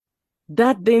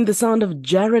That then the sound of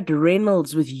Jared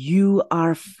Reynolds with You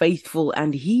Are Faithful,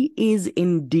 and he is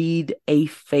indeed a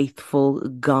faithful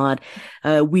God.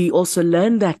 We also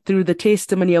learned that through the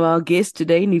testimony of our guest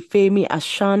today, Nifemi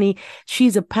Ashani.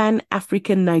 She's a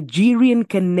Pan-African Nigerian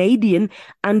Canadian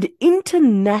and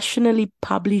internationally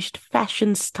published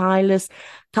fashion stylist,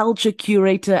 culture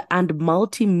curator, and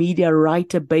multimedia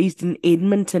writer based in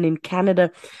Edmonton in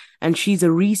Canada. And she's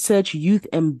a research youth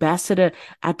ambassador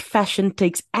at Fashion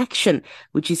Takes Action,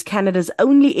 which is Canada's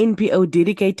only NPO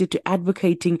dedicated to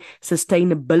advocating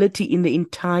sustainability in the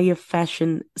entire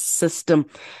fashion system.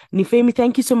 Nifemi,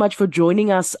 thank you so much for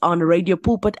joining us on Radio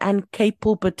Pulpit and Cape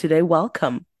Pulpit today.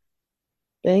 Welcome.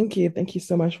 Thank you. Thank you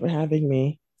so much for having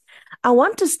me. I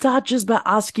want to start just by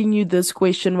asking you this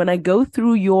question. When I go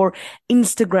through your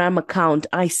Instagram account,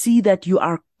 I see that you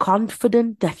are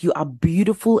confident, that you are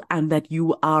beautiful, and that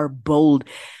you are bold.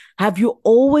 Have you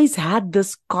always had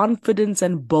this confidence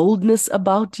and boldness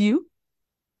about you?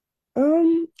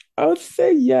 Um, I would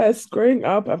say yes. Growing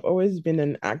up, I've always been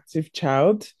an active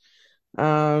child.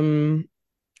 Um,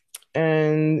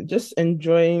 and just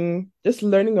enjoying, just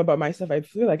learning about myself. I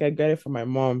feel like I get it from my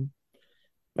mom.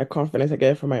 My confidence, I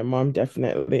get it from my mom,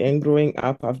 definitely. And growing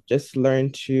up, I've just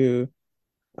learned to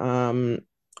um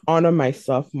honor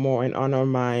myself more and honor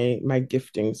my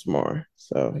giftings more.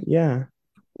 So yeah.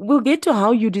 We'll get to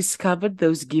how you discovered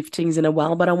those giftings in a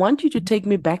while, but I want you to take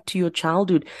me back to your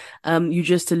childhood. You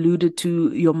just alluded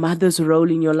to your mother's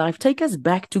role in your life. Take us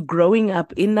back to growing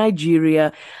up in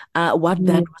Nigeria, what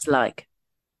that was like.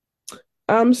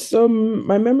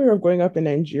 My memory of growing up in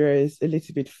Nigeria is a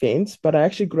little bit faint, but I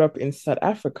actually grew up in South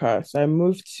Africa. So I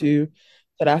moved to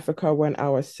South Africa when I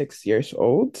was 6 years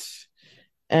old.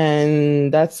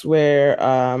 And that's where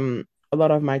a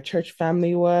lot of my church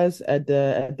family was at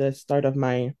the start of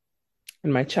my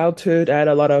in my childhood. I had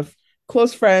a lot of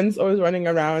close friends always running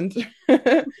around.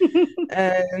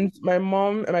 And my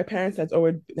mom and my parents had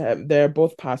always they're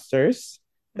both pastors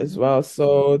as Mhm. well.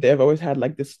 So they've always had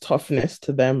like this toughness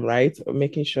to them, right? Of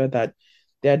making sure that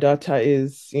their daughter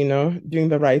is, doing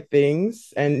the right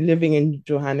things. And living in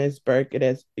Johannesburg,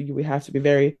 we have to be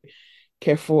very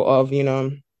careful of,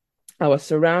 our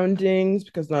surroundings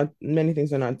because not many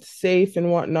things are not safe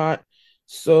and whatnot.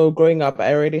 So growing up,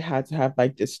 I already had to have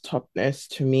like this toughness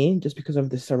to me just because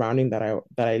of the surrounding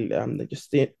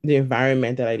just the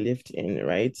environment that I lived in,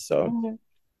 right? So Mhm.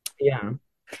 yeah.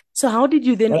 So how did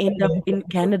you then What end up about in you?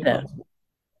 Canada?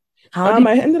 How did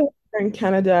I ended up in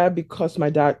Canada because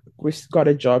my dad got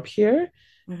a job here.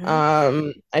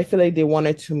 Mhm. I feel like they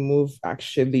wanted to move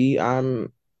actually.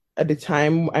 At the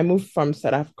time I moved from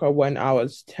South Africa when I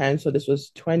was 10, so this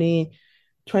was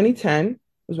 2010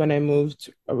 was when I moved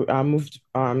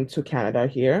to Canada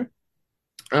here.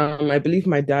 I believe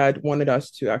my dad wanted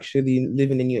us to actually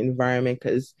live in a new environment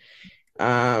because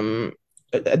um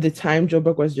at the time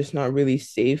Joburg was just not really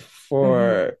safe Mhm.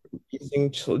 for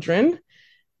raising children.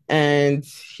 And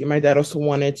my dad also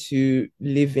wanted to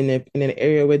live in an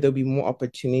area where there'll be more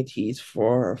opportunities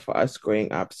for us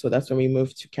growing up. So that's when we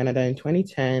moved to Canada in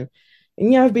 2010.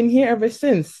 And yeah, I've been here ever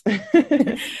since.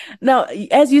 Now,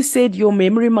 as you said, your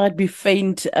memory might be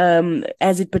faint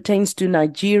as it pertains to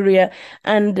Nigeria,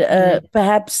 and Mhm.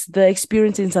 perhaps the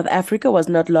experience in South Africa was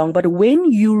not long. But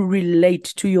when you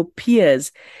relate to your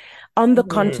peers on the Mhm.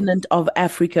 continent of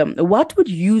Africa, what would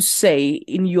you say,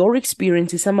 in your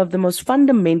experience, is some of the most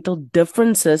fundamental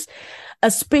differences,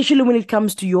 especially when it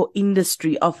comes to your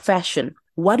industry of fashion?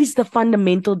 What is the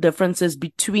fundamental differences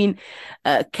between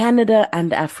Canada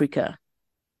and Africa?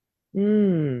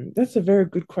 That's a very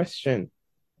good question.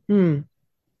 Hmm.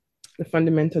 The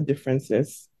fundamental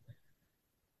differences.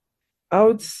 I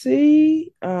would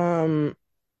say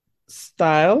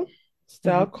style,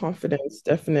 style, Mhm. confidence,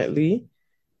 definitely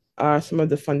are some of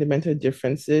the fundamental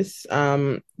differences.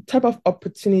 Type of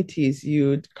opportunities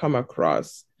you'd come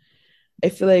across. I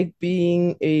feel like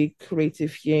being a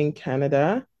creative here in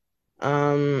Canada,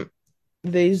 um,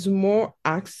 there's more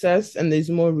access and there's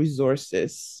more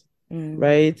resources, Mm.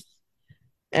 right?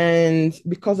 And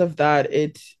because of that,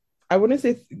 I wouldn't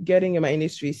say getting in my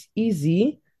industry is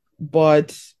easy,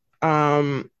 but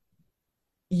um,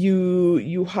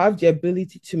 you have the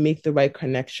ability to make the right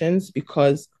connections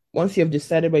because once you have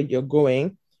decided where you're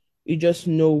going, you just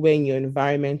know where in your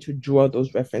environment to draw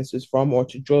those references from or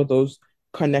to draw those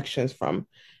connections from.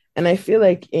 And I feel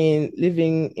like in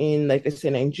living in, like I say,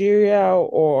 Nigeria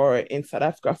or in South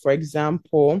Africa, for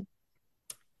example,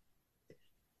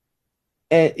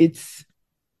 it's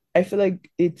I feel like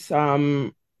it's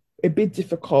a bit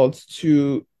difficult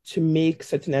to make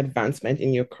certain advancement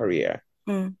in your career.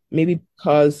 Mm, maybe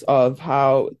because of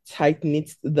how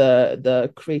tight-knit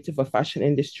the creative or fashion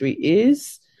industry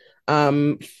is.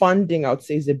 Funding, I would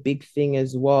say, is a big thing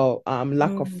as well.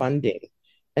 Lack of mm, funding.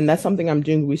 And that's something I'm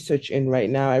doing research in right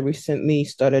now. I recently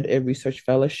started a research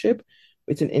fellowship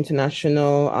with an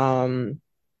international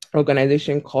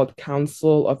organization called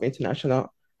Council of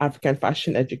International African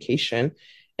Fashion Education.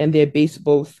 And they're based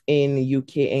both in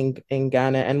UK and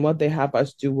Ghana. And what they have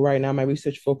us do right now, my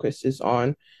research focuses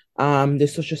on the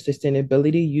social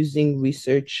sustainability using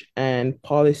research and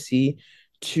policy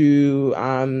to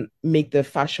make the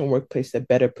fashion workplace a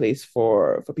better place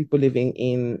for people living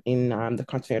in the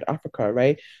continent of Africa,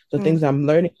 right? So things mm, I'm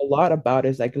learning a lot about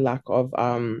is like lack of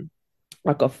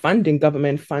funding,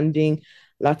 government funding,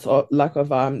 lots of lack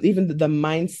of even the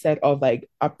mindset of like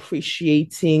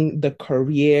appreciating the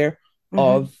career mhm,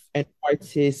 of an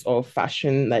artist or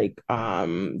fashion like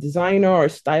designer or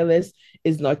stylist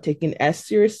is not taken as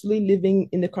seriously living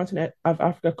in the continent of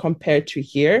Africa compared to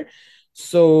here.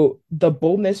 So the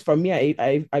boldness for me,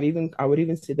 I would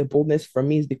even say the boldness for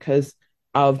me is because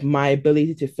of my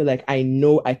ability to feel like I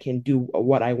know I can do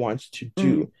what I want to mm,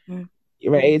 do, mm.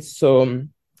 right? So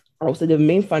I would say the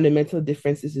main fundamental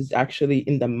differences is actually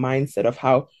in the mindset of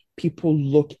how people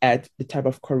look at the type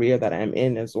of career that I'm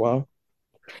in as well.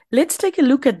 Let's take a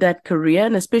look at that career,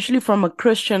 and especially from a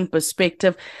Christian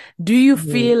perspective. Do you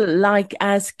Mhm. feel like,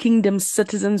 as kingdom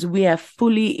citizens, we have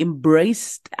fully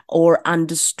embraced or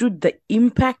understood the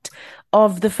impact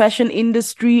of the fashion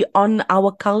industry on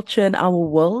our culture and our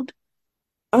world?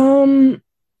 Um,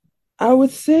 I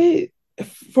would say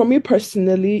for me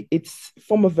personally, it's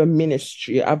form of a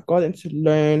ministry. I've gotten to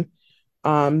learn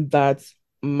that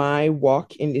my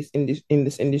work in this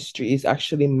industry is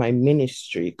actually my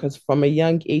ministry because from a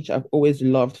young age I've always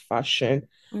loved fashion.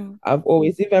 Mm. I've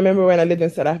always, if I remember when I lived in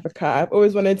South Africa, I've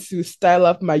always wanted to style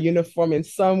up my uniform in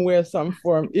some way or some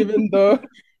form, even though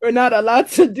we're not allowed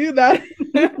to do that.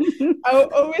 I will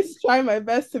always try my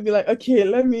best to be like, okay,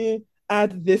 let me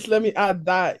add this, let me add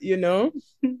that, you know?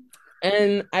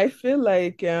 And I feel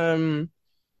like as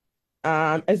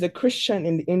a Christian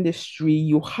in the industry,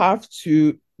 you have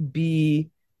to be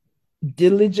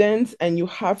diligent and you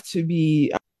have to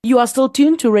be You are still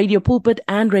tuned to Radio Pulpit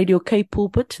and Radio K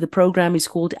Pulpit. The program is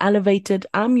called Elevated.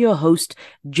 I'm your host,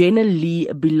 Jenna Lee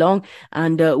Belong,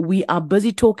 and we are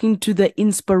busy talking to the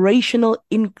inspirational,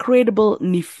 incredible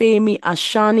Nifemi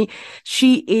Ashani.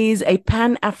 She is a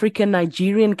Pan-African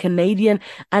Nigerian Canadian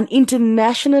and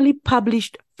internationally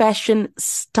published fashion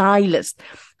stylist,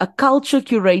 a culture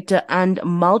curator, and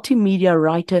multimedia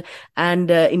writer.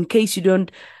 And in case you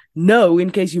don't no,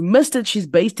 in case you missed it, she's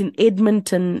based in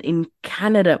Edmonton, in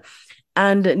Canada.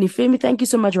 And Nifemi, thank you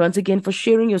so much once again for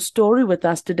sharing your story with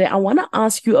us today. I want to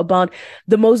ask you about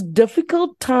the most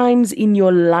difficult times in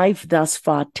your life thus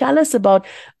far. Tell us about,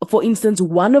 for instance,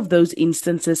 one of those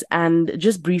instances and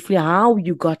just briefly how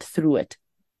you got through it.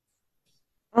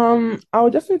 I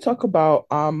would definitely talk about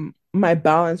my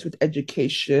balance with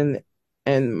education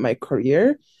and my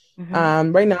career.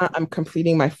 Mm-hmm. Right now I'm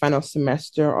completing my final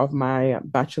semester of my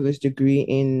bachelor's degree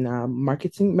in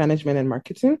marketing, management and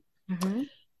marketing. Mm-hmm.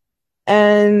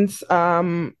 And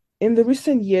in the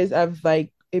recent years, I've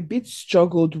like a bit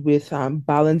struggled with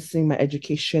balancing my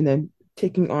education and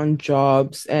taking on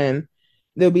jobs. And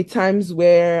there'll be times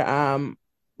where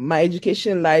my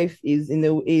education life is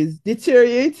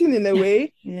deteriorating in a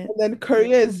way, Yeah. and then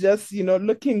career is just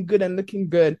looking good and looking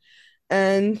good.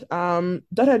 And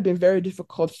that had been very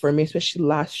difficult for me, especially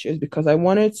last year, because I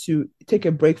wanted to take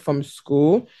a break from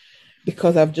school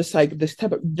because I've just like this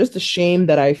type of just the shame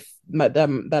that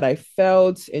that I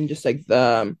felt and just like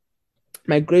the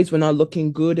my grades were not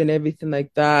looking good and everything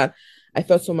like that. I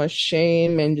felt so much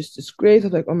shame and just disgrace. I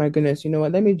was like, oh my goodness, you know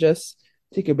what? Let me just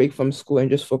take a break from school and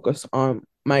just focus on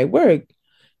my work.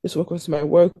 Just focus on my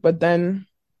work. But then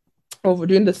over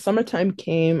during the summertime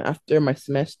came after my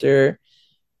semester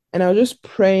and I was just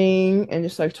praying and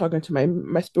just like talking to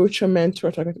my spiritual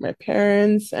mentor, talking to my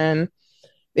parents, and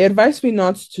they advised me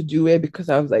not to do it because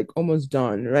I was like almost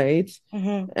done, right?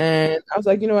 Mm-hmm. And I was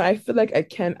like, I feel like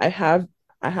I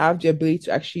have the ability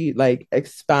to actually like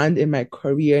expand in my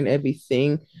career and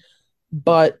everything.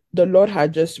 But the Lord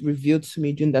had just revealed to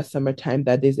me during that summertime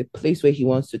that there's a place where He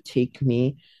wants to take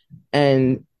me.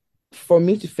 And for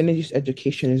me to finish this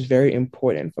education is very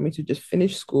important. For me to just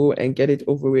finish school and get it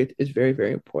over with is very,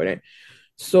 very important.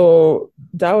 So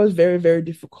that was very, very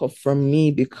difficult for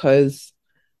me because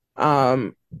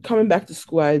coming back to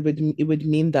school it would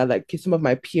mean that like some of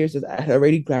my peers that I had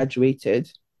already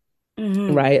graduated,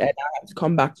 Mm-hmm. right? And I have to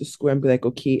come back to school and be like,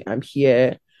 okay, I'm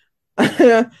here.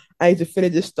 I need to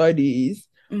finish the studies.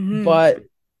 Mm-hmm. But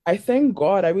I thank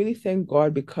God. I really thank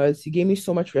God because He gave me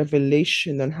so much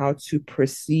revelation on how to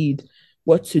proceed,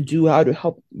 what to do, how to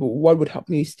help, what would help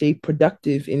me stay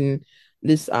productive in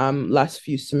this last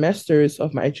few semesters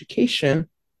of my education.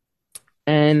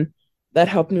 And that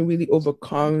helped me really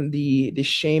overcome the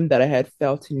shame that I had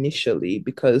felt initially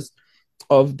because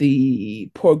of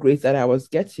the poor grades that I was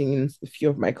getting in a few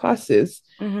of my classes.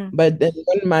 Mm-hmm. But then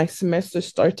when my semester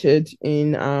started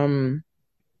in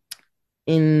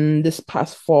this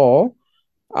past fall,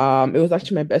 it was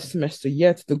actually my best semester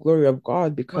yet, to the glory of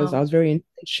God, because I Wow. was very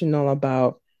intentional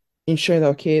about ensuring that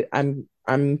okay, I'm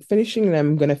finishing and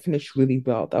I'm gonna finish really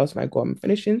well. That was my goal. I'm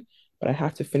finishing, but I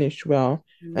have to finish well.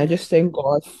 And I Amen. just thank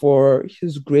God for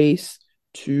His grace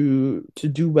to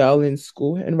do well in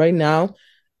school. And right now,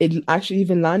 it actually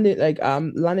even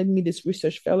landed me this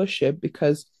research fellowship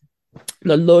because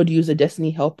the Lord used a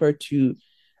destiny helper to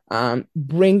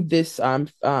bring this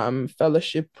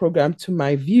fellowship program to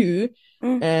my view.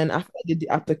 Mm. And after I did the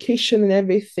application and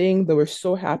everything, they were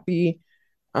so happy.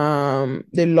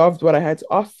 They loved what I had to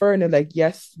offer, and they're like,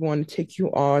 "Yes, we want to take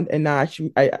you on." And now,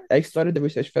 actually, I started the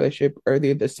research fellowship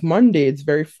earlier this Monday. It's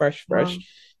very fresh. Wow.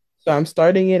 So I'm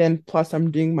starting it, and plus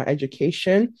I'm doing my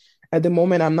education. At the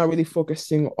moment, I'm not really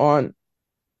focusing on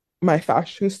my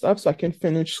fashion stuff, so I can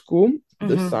finish school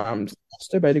this Mm-hmm.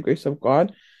 semester by the grace of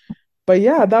God. But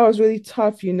yeah, that was really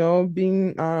tough,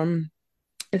 being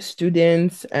a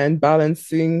student and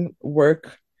balancing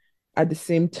work at the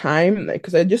same time. Like,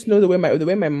 because I just know the way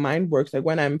my mind works. Like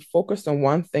when I'm focused on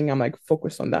one thing, I'm like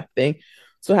focused on that thing.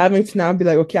 So having to now be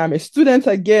like, okay, I'm a student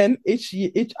again. Each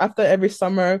after every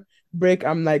summer break,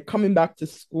 I'm like coming back to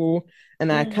school,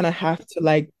 and I kind Mm. of have to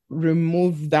like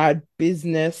remove that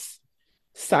business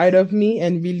side of me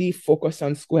and really focus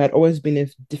on school. Had always been a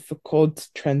difficult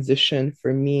transition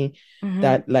for me Mm-hmm.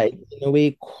 that like in a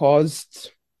way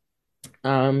caused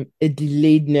a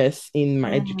delayedness Mm. in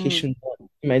my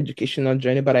educational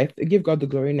journey. But I give God the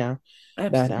glory now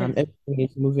that Absolutely. everything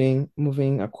is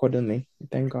moving accordingly.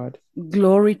 Thank God.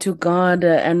 Glory to God.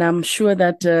 And I'm sure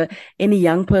that any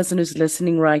young person who's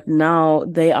listening right now,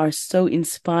 they are so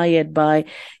inspired by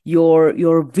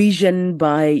your vision,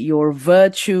 by your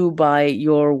virtue, by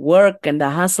your work and the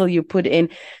hustle you put in.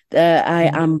 I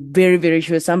Mm. am very, very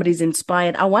sure somebody's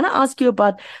inspired. I want to ask you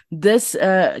about this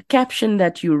caption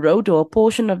that you wrote, or a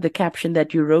portion of the caption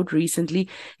that you wrote recently.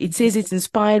 It says it's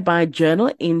inspired by a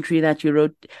journal entry that you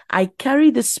wrote. I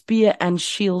carry the spear and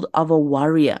shield of a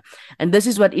warrior. And this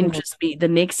is what Mm. interests me. The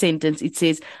next sentence, it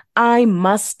says, I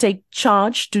must take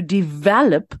charge to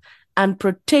develop and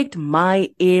protect my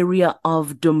area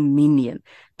of dominion.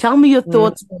 Tell me your Mm.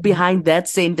 thoughts behind that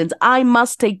sentence. I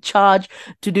must take charge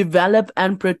to develop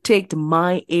and protect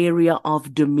my area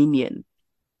of dominion.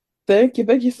 Thank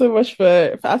you so much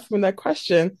for asking that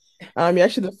question. You're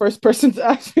actually the first person to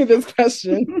ask me this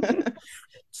question.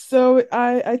 So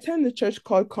I attend a church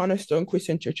called Cornerstone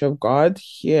Christian Church of God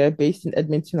here, based in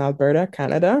Edmonton, Alberta,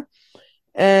 Canada.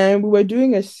 And we were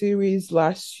doing a series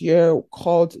last year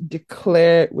called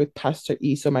Declare with Pastor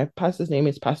E. So my pastor's name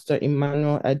is Pastor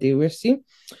Emmanuel Adewesi.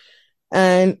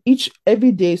 And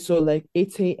every day, so like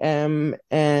 8 a.m.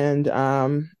 and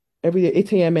every day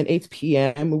 8 a.m. and 8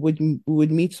 p.m. we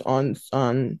would meet on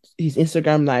his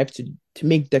Instagram live to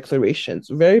make declarations,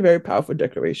 very, very powerful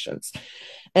declarations.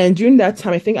 And during that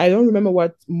time, I don't remember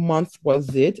what month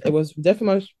was it. It was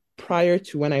definitely prior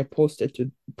to when I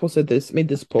made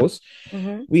this post.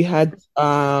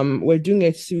 Mm-hmm. We're doing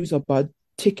a series about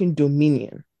taking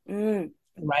dominion, Mm.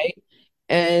 right?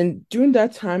 And during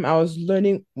that time, I was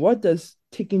learning, what does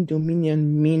taking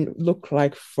dominion look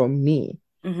like for me.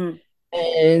 Mm-hmm.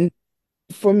 And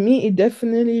for me, it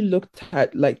definitely looked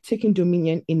at like taking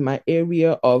dominion in my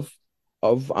area of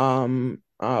calling,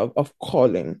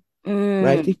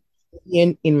 right? Mm. Taking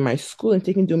dominion in my school and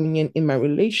taking dominion in my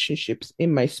relationships,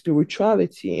 in my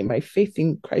spirituality, in my faith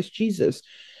in Christ Jesus.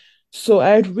 So I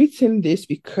had written this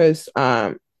because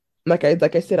like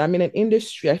I said, I'm in an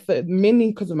industry. I thought mainly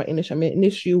because of my industry, I'm in an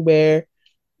industry where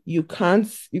you can't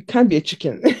be a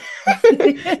chicken.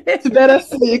 To better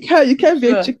say, you can't be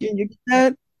a Sure. chicken.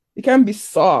 You can't be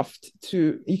soft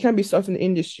in the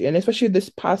industry. And especially this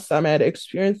past time, I had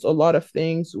experienced a lot of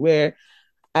things where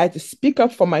I had to speak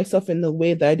up for myself in a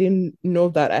way that I didn't know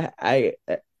that I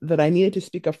needed to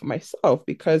speak up for myself,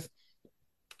 because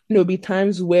there'll be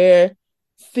times where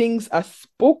things are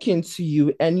spoken to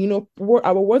you, and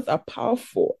our words are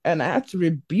powerful, and I had to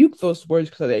rebuke those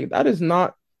words because like, that is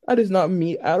not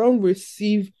me. I don't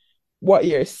receive what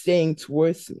you're saying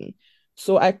towards me.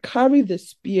 So I carry the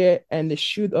spear and the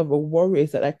shield of a warrior,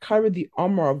 is that I carry the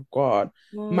armor of God.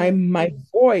 My Mm. my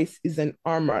voice is an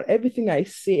armor. Everything I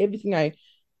say, everything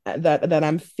that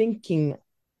I'm thinking,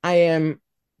 I am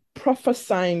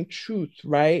prophesying truth,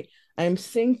 right? I'm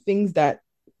saying things that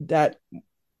that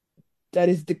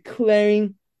is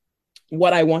declaring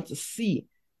what I want to see,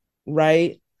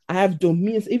 right? I have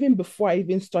dominions even before I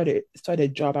even started a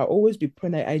job. I always be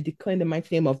praying. I declare in the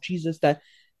mighty name of Jesus that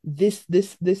this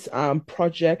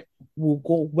project will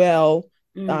go well.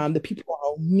 Mm, The people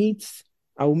I'll meet,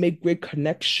 I will make great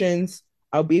connections.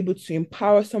 I'll be able to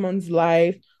empower someone's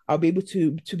life. I'll be able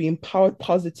to be empowered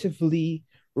positively,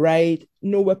 right?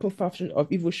 No weapon fashioned of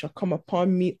evil shall come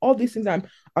upon me. All these things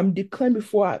I'm declaring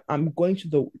before I'm going to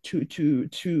the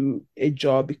to a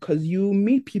job, because you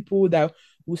meet people that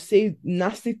will say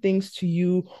nasty things to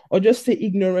you or just say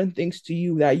ignorant things to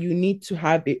you, that you need to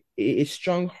have a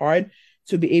strong heart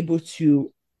to be able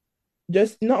to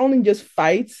just not only just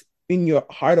fight in your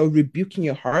heart or rebuke in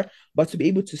your heart, but to be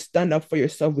able to stand up for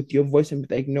yourself with your voice and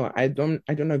be like, no, I don't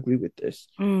agree with this.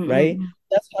 mm, Right. mm.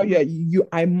 That's how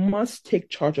I must take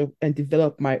charge of and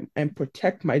develop my and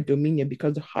protect my dominion,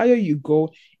 because the higher you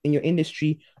go in your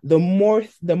industry, the more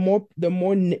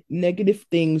negative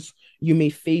things you may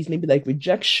face, maybe like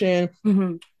rejection,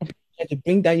 Mhm. and to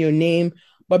bring down your name.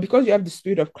 But because you have the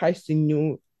spirit of Christ in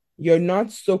you, you're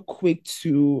not so quick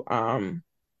to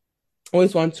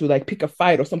always want to like pick a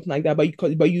fight or something like that,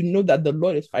 but you know that the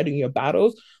Lord is fighting your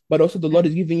battles, but also the Lord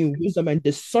is giving you wisdom and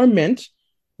discernment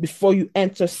before you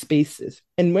enter spaces.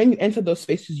 And when you enter those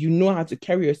spaces, you know how to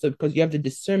carry yourself because you have the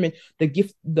discernment, the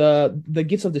gifts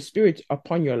of the spirit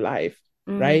upon your life,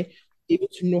 Mm, right? Able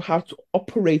to know how to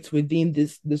operate within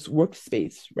this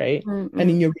workspace, right? mm, And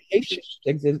mm. in your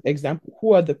relationship example,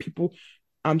 who are the people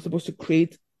I'm supposed to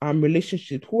create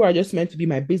relationships? Who are just meant to be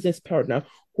my business partner?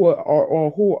 Who are,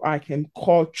 or who I can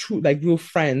call true, like real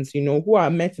friends, who are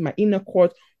meant in my inner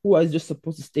court, who are just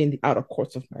supposed to stay in the outer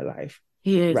courts of my life,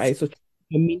 Yes. right? So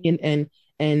dominion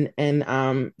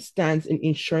and stands in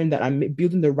ensuring that I'm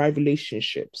building the right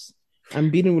relationships. I'm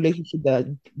building relationships that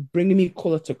are bringing me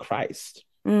closer to Christ.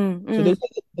 Mm, So mm. those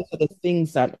are the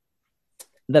things that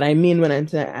I mean when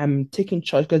I'm taking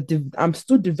charge, because I'm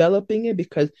still developing it,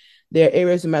 because there are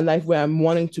areas in my life where I'm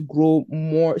wanting to grow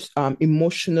more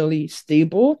emotionally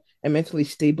stable and mentally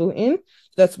stable in.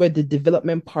 So that's where the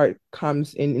development part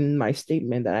comes in my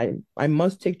statement, that I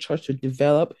must take charge to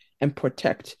develop and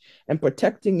protect. And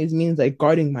protecting is means like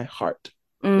guarding my heart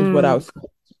is what I Mm. was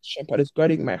but it's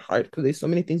guarding my heart, because there's so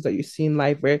many things that you see in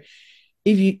life where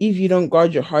if you don't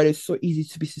guard your heart, it's so easy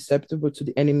to be susceptible to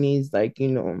the enemies, like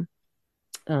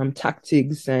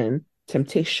tactics and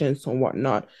temptations and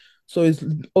whatnot. So it's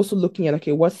also looking at,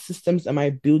 okay, what systems am I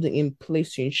building in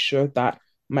place to ensure that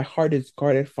my heart is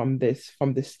guarded from this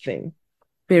thing,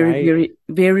 Very, right? very,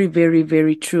 very, very,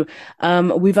 very true.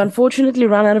 We've unfortunately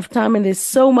run out of time, and there's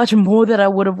so much more that I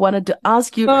would have wanted to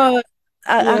ask you. I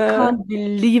Yeah, can't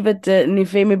believe it,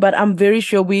 Nifemi, but I'm very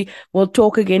sure we will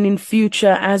talk again in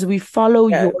future as we follow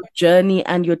yeah. your journey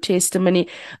and your testimony.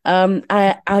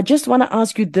 I just want to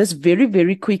ask you this very,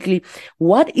 very quickly.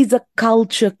 What is a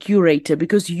culture curator?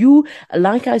 Because you,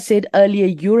 like I said earlier,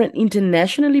 you're an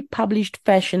internationally published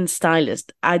fashion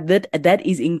stylist. That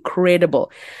is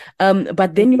incredible.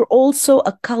 But then you're also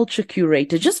a culture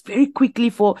curator. Just very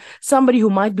quickly for somebody who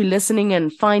might be listening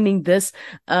and finding this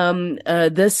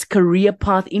career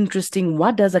path interesting.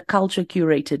 What does a culture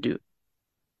curator do?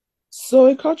 So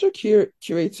a culture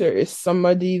curator is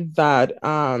somebody that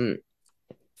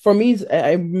for me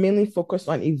I mainly focus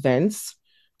on events.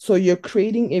 So you're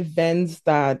creating events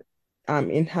that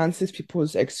enhances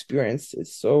people's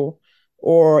experiences. So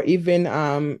or even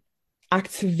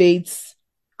activates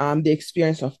the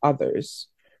experience of others,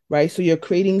 right? So you're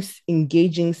creating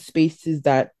engaging spaces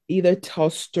that either tell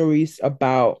stories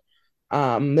about,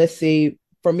 let's say,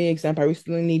 for me, example, I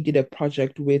recently did a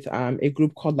project with a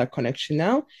group called like Connection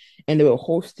Now, and they were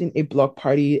hosting a block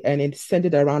party, and it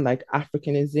centered around like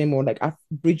Africanism, or like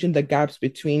bridging the gaps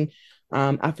between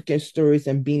African stories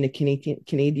and being a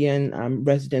Canadian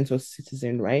resident or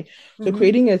citizen, right? So Mm-hmm.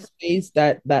 creating a space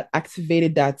that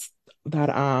activated that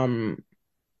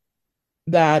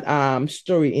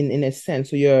story in a sense.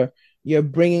 So you're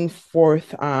bringing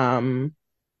forth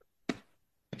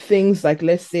things like,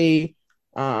 let's say,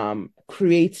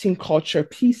 creating culture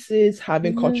pieces,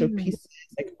 having culture Mm. pieces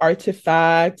like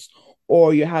artifacts,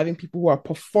 or you're having people who are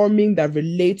performing that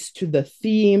relates to the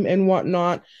theme and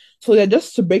whatnot. So yeah,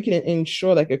 just to break it and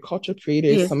ensure like a culture creator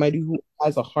is Yes. somebody who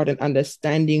has a heart and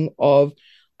understanding of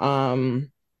um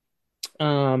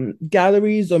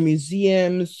galleries or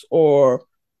museums, or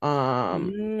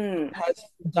Mm. has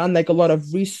done like a lot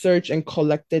of research and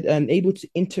collected and able to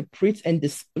interpret and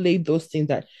display those things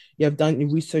that you have done in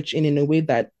research in a way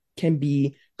that can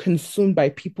be consumed by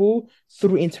people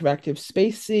through interactive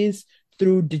spaces,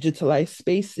 through digitalized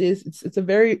spaces. It's a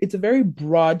very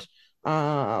broad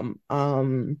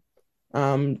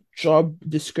job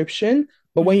description.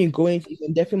 But when Mhm. you go into, you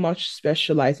can definitely much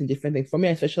specialize in different things. For me,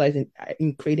 I specialize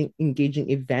in creating engaging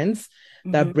events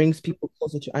that Mhm. brings people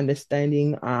closer to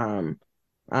understanding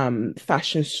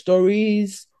fashion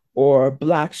stories or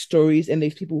Black stories. And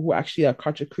there's people who actually are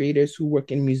culture creators who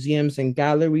work in museums and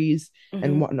galleries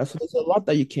and Mhm. whatnot. So there's a lot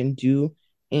that you can do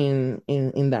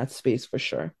in that space for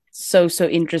sure. So, so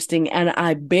interesting. And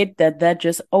I bet that that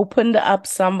just opened up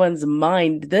someone's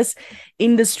mind. This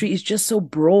industry is just so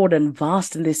broad and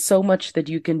vast, and there's so much that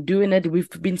you can do in it. We've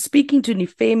been speaking to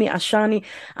Nifemi Ashani.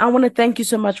 I want to thank you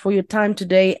so much for your time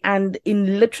today. And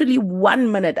in literally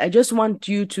 1 minute, I just want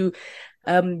you to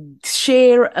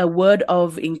share a word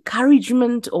of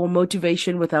encouragement or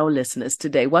motivation with our listeners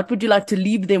today. What would you like to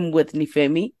leave them with,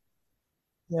 Nifemi?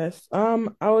 Yes.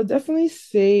 I would definitely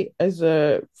say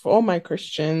for all my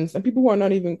Christians and people who are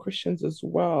not even Christians as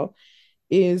well,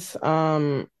 is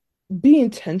be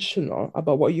intentional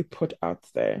about what you put out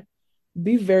there.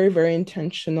 Be very, very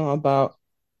intentional about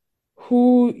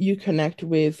who you connect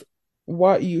with,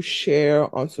 what you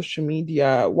share on social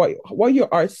media, what your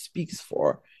art speaks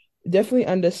for. Definitely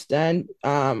understand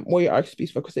what your art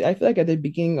speaks for. Because I feel like at the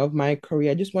beginning of my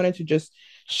career, I just wanted to just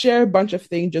share a bunch of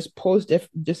things, just post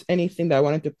just anything that I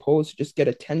wanted to post, just get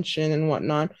attention and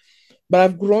whatnot. But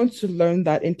I've grown to learn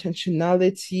that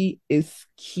intentionality is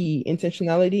key.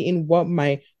 Intentionality in what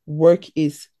my work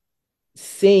is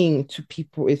saying to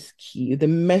people is key. The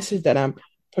message that I'm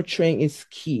portraying is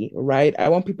key, right? I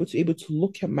want people to be able to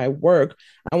look at my work.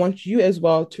 I want you as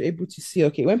well to be able to see,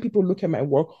 okay, when people look at my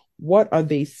work, what are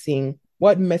they seeing?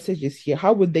 What message is here?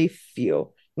 How would they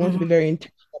feel? You want to be Mhm. very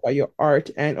intentional about your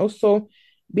art and also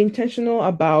be intentional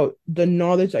about the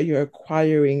knowledge that you're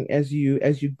acquiring as you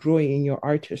grow in your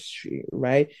artistry,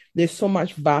 right? There's so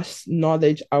much vast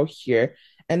knowledge out here,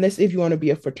 and let's say if you want to be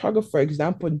a photographer, for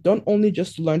example, don't only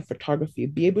just learn photography,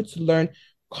 be able to learn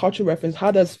cultural reference.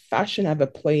 How does fashion have a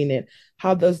play in it?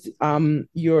 How does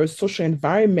your social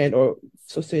environment or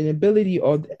sustainability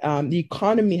or the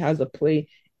economy has a play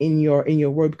in your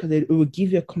work, because it will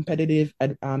give you a competitive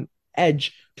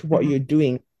edge to what Mhm. you're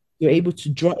doing. You're able to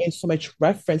draw in so much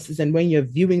references, and when you're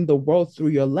viewing the world through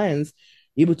your lens,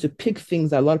 you're able to pick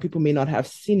things that a lot of people may not have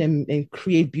seen and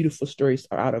create beautiful stories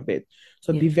out of it.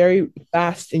 So Yeah. be very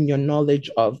vast in your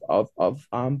knowledge of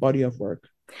body of work.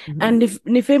 Mhm. And if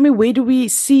Nifemi, where do we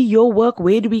see your work?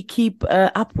 Where do we keep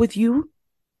up with you?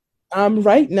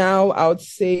 Right now, I would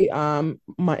say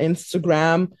my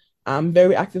Instagram. I'm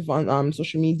very active on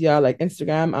social media like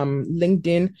Instagram,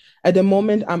 LinkedIn. At the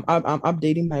moment, I'm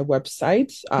updating my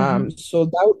website. Mhm. So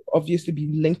that would obviously be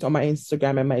linked on my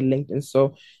Instagram and my LinkedIn.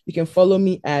 So you can follow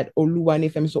me at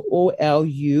Oluwanifemi. So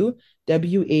Oluwanifemi.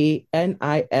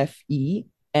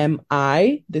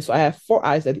 This, so I have four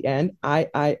I's at the end.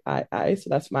 I. So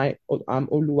that's my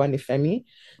Oluwanifemi.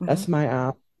 Mhm. That's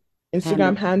my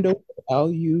Instagram Handle.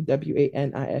 handle,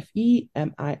 Luwanifemii.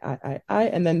 And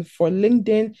then for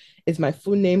LinkedIn, is my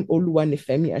full name,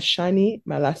 Nifemi Ashani.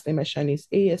 My last name, Ashani,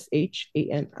 is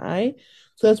Ashani.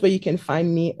 So that's where you can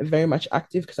find me very much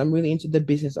active because I'm really into the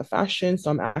business of fashion. So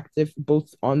I'm active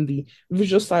both on the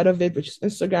visual side of it, which is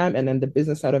Instagram, and then the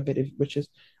business side of it, which is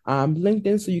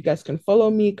LinkedIn. So you guys can follow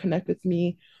me, connect with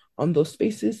me on those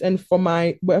spaces. And for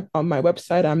my web on my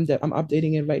website, I'm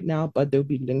updating it right now, but they'll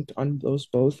be linked on those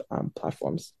both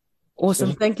platforms Awesome.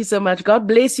 soon. Thank you so much. God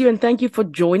bless you. And thank you for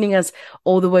joining us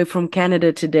all the way from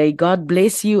Canada today. God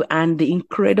bless you and the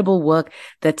incredible work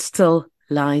that still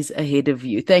lies ahead of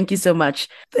you. Thank you so much.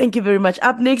 Thank you very much.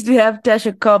 Up next, we have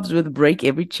Tasha Cobbs with Break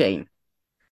Every Chain.